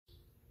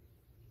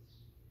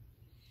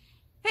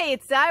Hey,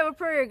 it's the Iowa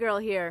Prairie Girl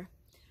here.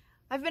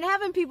 I've been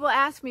having people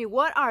ask me,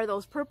 what are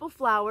those purple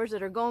flowers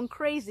that are going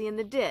crazy in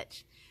the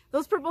ditch?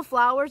 Those purple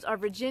flowers are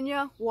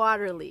Virginia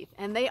Waterleaf,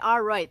 and they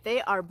are right.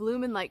 They are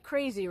blooming like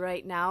crazy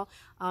right now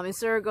in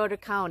Sarasota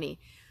County.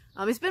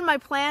 It's been my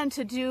plan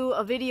to do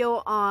a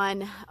video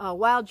on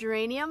wild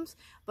geraniums,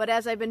 but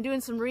as I've been doing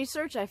some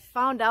research, I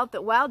found out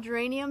that wild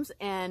geraniums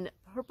and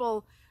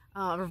purple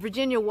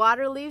Virginia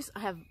waterleaves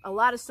have a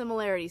lot of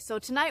similarities. So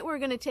tonight we're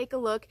going to take a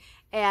look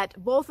at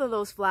both of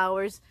those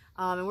flowers,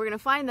 and we're going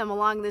to find them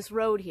along this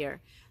road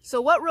here.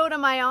 So what road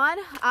am I on?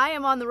 I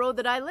am on the road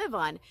that I live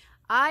on.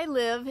 I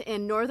live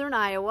in northern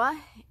Iowa,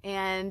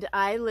 and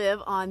I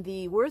live on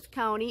the Worth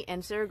County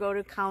and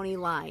Sarasota County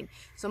line.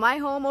 So my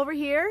home over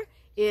here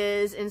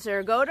is in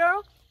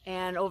Sarasota,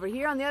 and over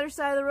here on the other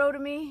side of the road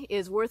of me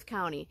is Worth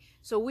County.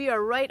 So we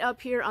are right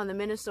up here on the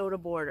Minnesota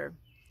border.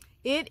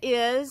 It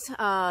is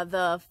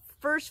the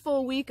first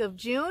full week of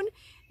June,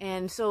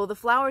 and so the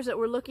flowers that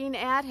we're looking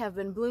at have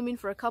been blooming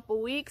for a couple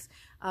weeks.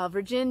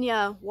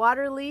 Virginia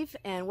waterleaf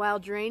and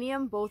wild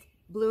geranium both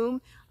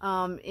bloom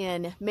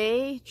in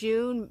May,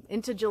 June,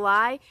 into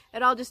July.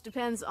 It all just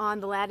depends on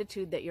the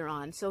latitude that you're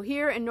on. So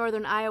here in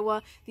northern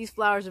Iowa, these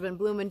flowers have been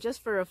blooming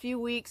just for a few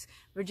weeks.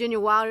 Virginia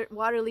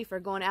waterleaf are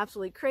going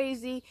absolutely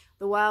crazy.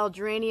 The wild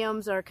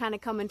geraniums are kind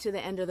of coming to the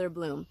end of their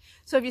bloom.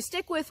 So if you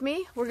stick with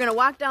me, we're going to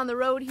walk down the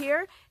road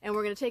here and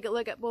we're going to take a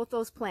look at both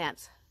those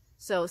plants.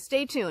 So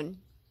stay tuned.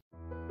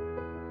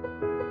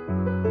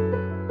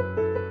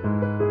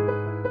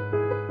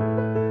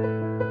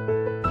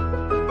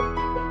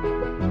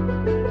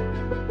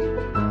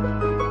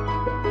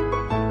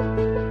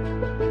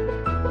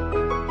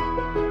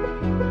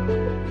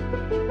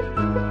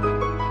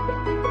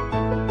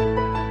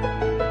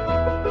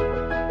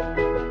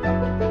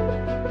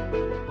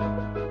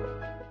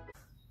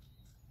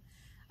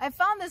 I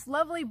found this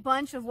lovely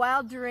bunch of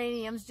wild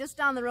geraniums just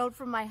down the road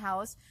from my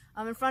house,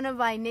 in front of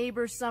my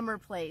neighbor's summer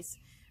place.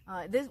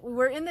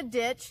 We're in the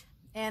ditch,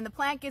 and the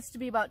plant gets to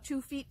be about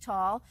 2 feet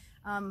tall.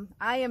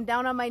 I am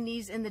down on my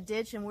knees in the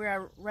ditch, and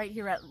we're right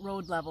here at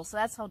road level, so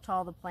that's how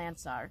tall the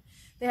plants are.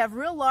 They have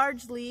real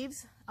large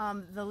leaves.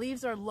 The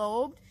leaves are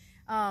lobed.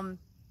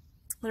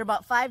 They're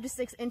about 5 to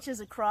 6 inches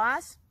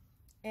across,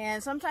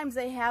 and sometimes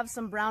they have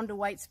some brown to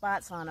white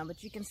spots on them,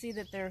 but you can see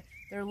that they're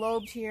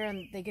lobed here,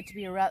 and they get to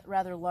be a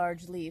rather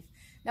large leaf.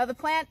 Now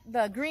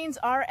the greens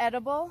are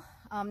edible.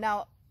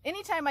 Now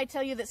anytime I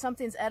tell you that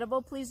something's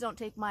edible, please don't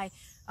take my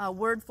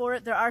word for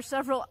it. There are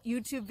several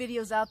YouTube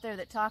videos out there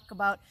that talk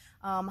about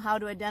how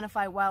to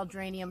identify wild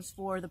geraniums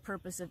for the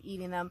purpose of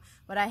eating them,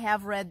 but I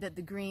have read that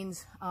the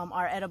greens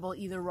are edible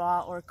either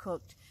raw or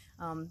cooked.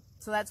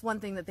 So that's one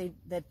thing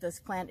that this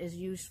plant is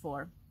used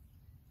for.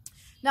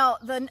 Now,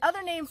 the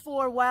other name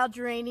for wild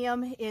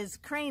geranium is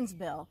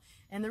cranesbill,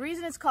 and the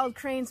reason it's called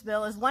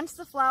cranesbill is once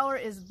the flower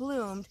is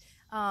bloomed,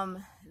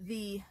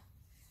 the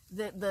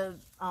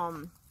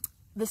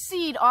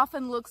seed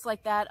often looks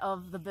like that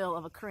of the bill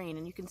of a crane,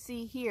 and you can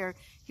see here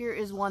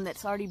is one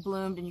that's already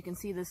bloomed, and you can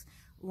see this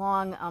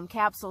long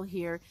capsule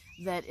here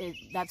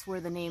that's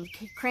where the name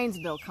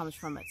cranesbill comes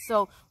from it.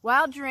 So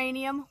wild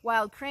geranium,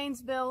 wild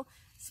cranesbill,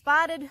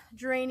 spotted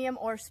geranium,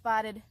 or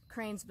spotted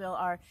cranesbill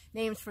are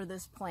names for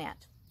this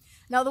plant.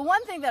 Now the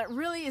one thing that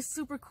really is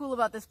super cool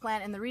about this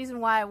plant, and the reason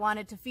why I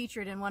wanted to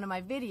feature it in one of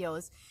my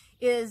videos,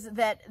 is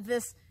that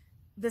this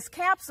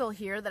capsule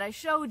here that I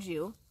showed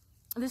you,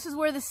 this is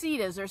where the seed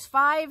is. There's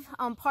 5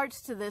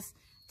 parts to this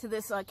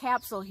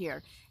capsule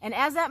here, and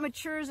as that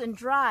matures and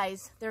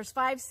dries, there's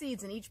 5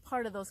 seeds in each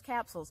part of those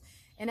capsules.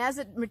 And as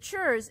it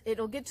matures,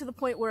 it'll get to the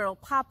point where it'll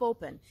pop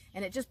open,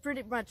 and it just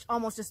pretty much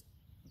almost just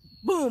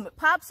boom, it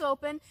pops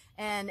open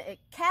and it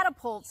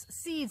catapults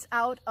seeds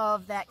out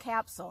of that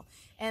capsule.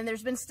 And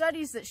there's been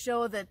studies that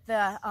show that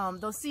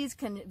those seeds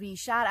can be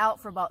shot out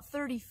for about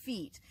 30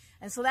 feet.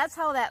 And so that's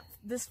how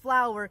this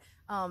flower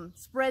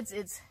spreads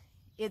its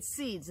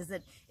seeds, is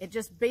that it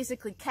just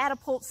basically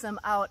catapults them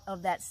out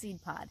of that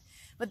seed pod.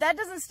 But that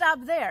doesn't stop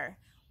there.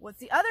 What's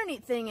the other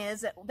neat thing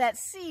is that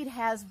seed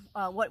has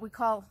what we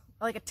call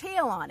like a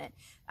tail on it.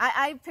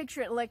 I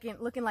picture it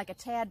looking like a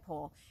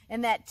tadpole,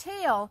 and that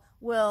tail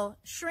will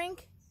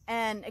shrink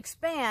and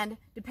expand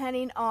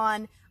depending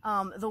on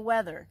the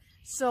weather.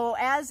 So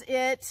as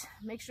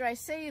make sure I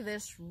say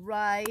this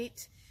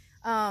right,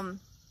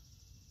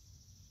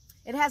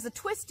 it has a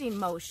twisting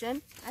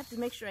motion. I have to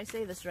make sure I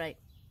say this right.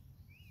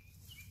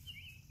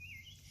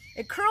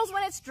 It curls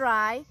when it's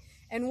dry,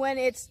 and when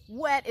it's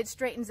wet, it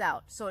straightens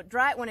out. So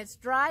when it's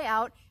dry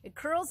out, it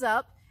curls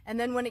up, and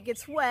then when it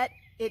gets wet,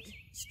 it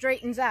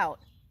straightens out.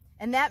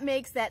 And that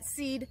makes that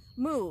seed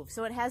move.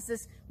 So it has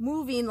this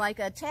moving like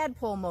a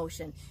tadpole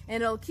motion.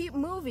 And it'll keep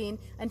moving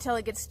until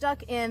it gets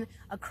stuck in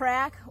a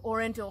crack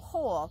or into a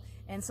hole.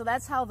 And so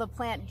that's how the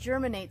plant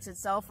germinates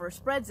itself or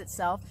spreads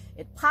itself.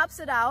 It pops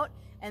it out,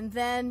 and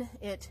then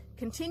it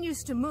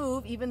continues to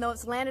move. Even though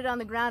it's landed on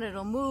the ground,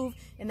 it'll move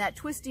in that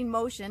twisting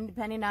motion,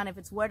 depending on if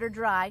it's wet or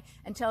dry,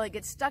 until it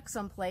gets stuck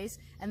someplace,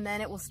 and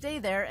then it will stay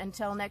there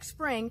until next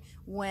spring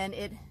when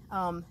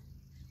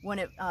when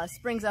it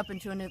springs up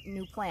into a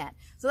new plant.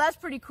 So that's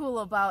pretty cool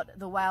about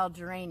the wild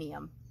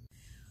geranium.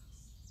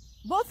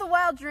 Both the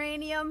wild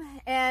geranium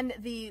and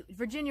the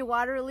Virginia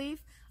waterleaf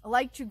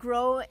like to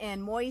grow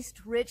in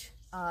moist, rich,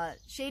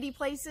 shady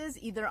places,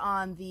 either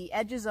on the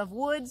edges of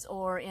woods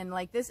or in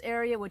like this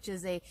area, which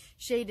is a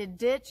shaded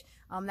ditch.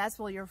 That's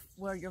where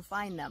you'll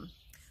find them.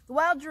 The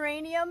wild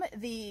geranium,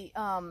 the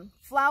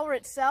flower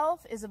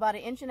itself is about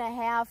 1.5 inches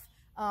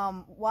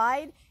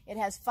wide. It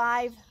has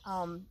 5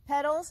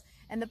 petals,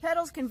 and the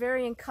petals can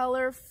vary in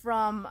color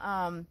from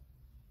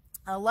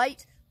a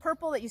light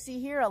purple that you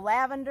see here, a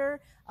lavender,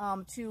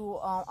 to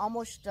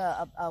almost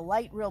a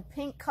light, real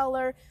pink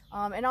color,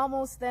 and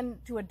almost then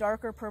to a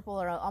darker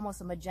purple or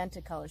almost a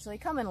magenta color. So they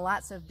come in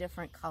lots of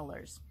different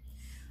colors.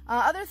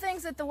 Other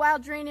things that the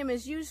wild geranium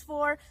is used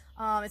for,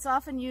 it's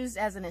often used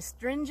as an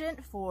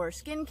astringent for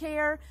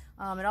skincare.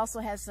 It also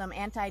has some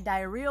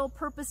anti-diarrheal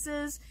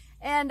purposes,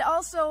 and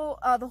also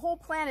the whole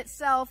plant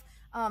itself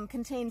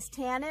contains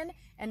tannin,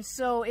 and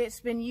so it's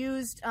been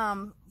used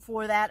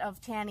for that of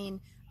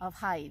tanning of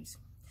hides.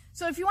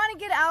 So if you want to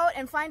get out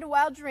and find a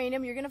wild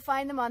geranium, you're going to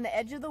find them on the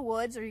edge of the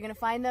woods, or you're going to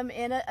find them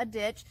in a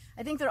ditch.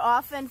 I think they're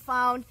often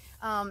found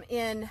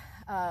in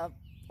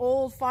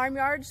old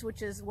farmyards,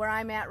 which is where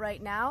I'm at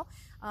right now.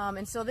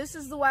 And so this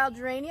is the wild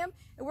geranium,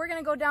 and we're going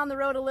to go down the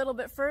road a little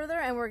bit further,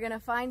 and we're going to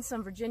find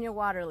some Virginia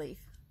waterleaf.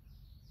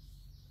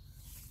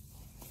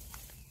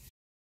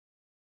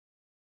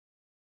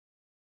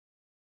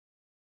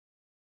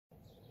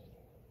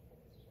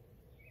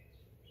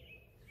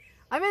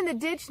 I'm in the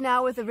ditch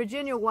now with the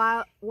Virginia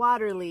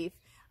waterleaf.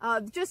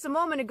 Just a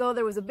moment ago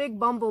there was a big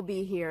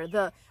bumblebee here.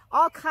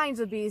 All kinds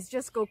of bees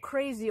just go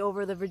crazy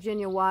over the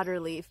Virginia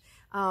waterleaf.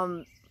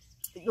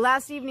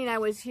 Last evening I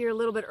was here a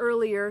little bit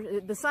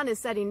earlier. The sun is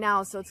setting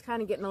now, so it's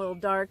kind of getting a little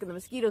dark and the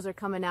mosquitoes are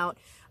coming out.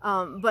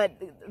 But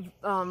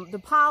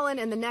the pollen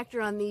and the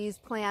nectar on these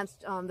plants,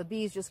 the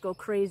bees just go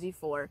crazy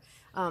for.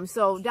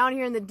 So down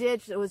here in the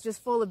ditch, it was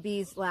just full of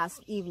bees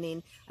last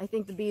evening. I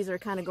think the bees are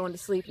kind of going to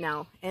sleep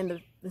now, and the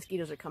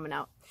mosquitoes are coming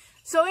out.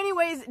 So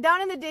anyways,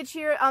 down in the ditch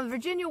here,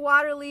 Virginia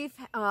waterleaf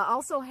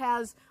also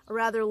has a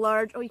rather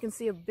large, oh, you can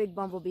see a big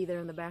bumblebee there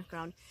in the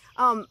background.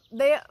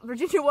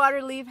 Virginia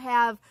waterleaf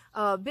have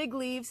big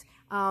leaves.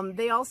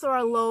 They also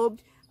are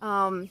lobed.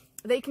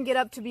 They can get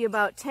up to be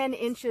about 10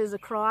 inches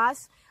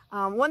across.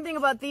 One thing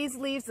about these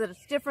leaves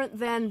that's different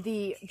than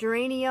the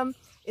geranium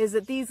is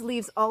that these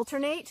leaves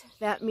alternate.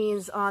 That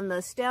means on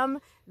the stem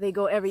they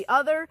go every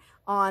other.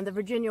 On the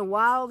Virginia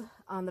wild,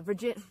 on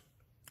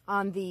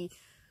the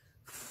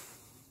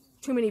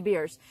too many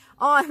beers.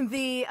 On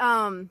the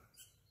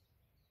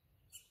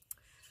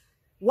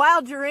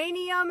wild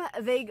geranium,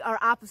 they are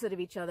opposite of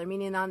each other,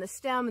 meaning on the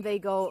stem they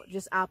go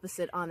just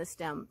opposite on the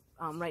stem,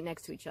 right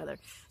next to each other.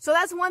 So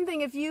that's one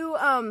thing. If you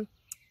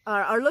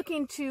are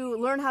looking to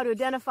learn how to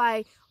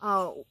identify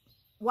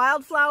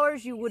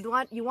wildflowers, you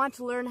want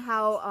to learn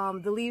how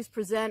the leaves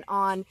present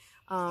on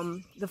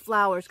the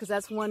flowers, because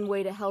that's one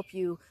way to help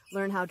you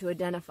learn how to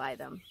identify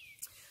them.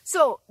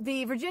 So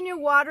the Virginia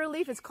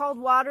waterleaf, it's called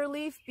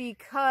waterleaf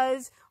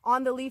because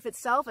on the leaf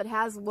itself it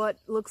has what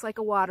looks like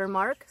a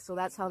watermark, so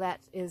that's how that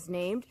is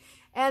named.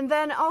 And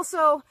then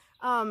also,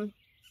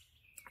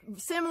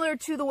 similar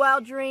to the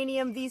wild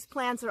geranium, these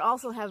plants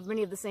also have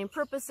many of the same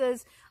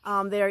purposes.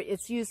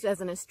 It's used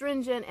as an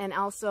astringent and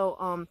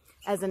also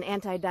as an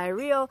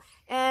anti-diarrheal,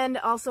 and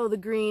also the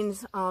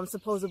greens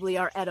supposedly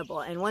are edible.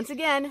 And once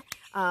again,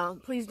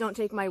 please don't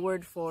take my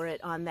word for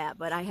it on that,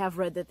 but I have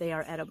read that they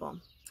are edible.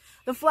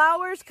 The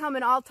flowers come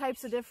in all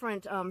types of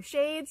different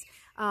shades.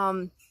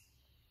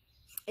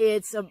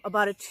 It's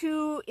about a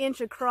 2-inch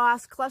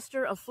across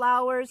cluster of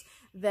flowers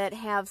that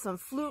have some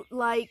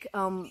flute-like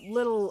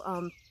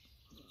little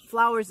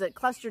flowers that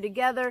cluster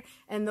together,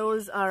 and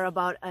those are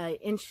about a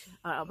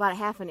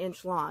half an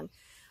inch long.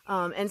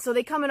 And so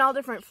they come in all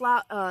different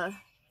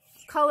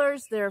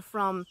colors. They're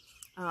from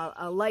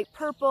a light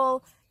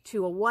purple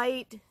to a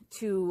white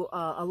to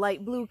a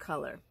light blue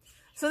color.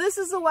 So this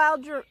is the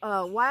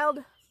wild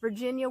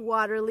Virginia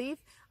waterleaf.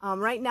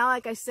 Right now,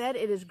 like I said,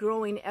 it is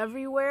growing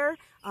everywhere.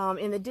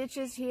 In the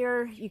ditches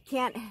here, you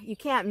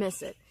can't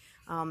miss it.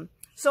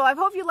 So I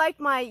hope you liked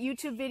my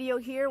YouTube video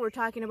here. We're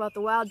talking about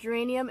the wild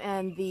geranium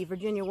and the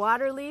Virginia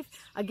waterleaf.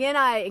 Again,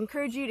 I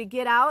encourage you to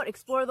get out,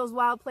 explore those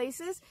wild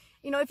places.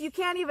 You know, if you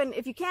can't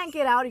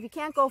get out, if you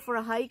can't go for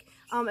a hike,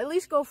 at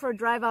least go for a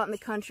drive out in the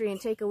country and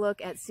take a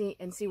look and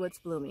see what's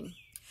blooming.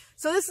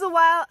 So this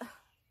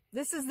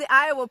is the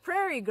Iowa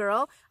Prairie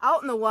Girl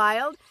out in the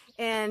wild,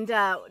 and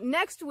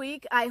next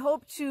week I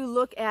hope to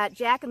look at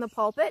Jack in the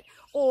Pulpit,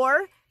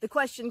 or the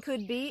question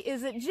could be,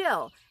 is it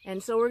Jill?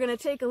 And so we're going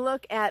to take a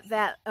look at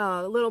that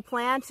little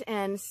plant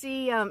and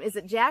see, is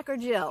it Jack or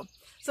Jill?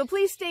 So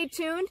please stay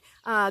tuned,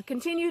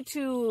 continue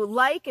to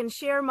like and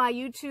share my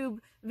YouTube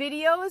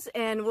videos,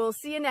 and we'll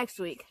see you next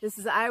week. This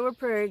is Iowa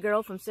Prairie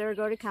Girl from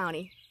Sarasota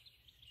County.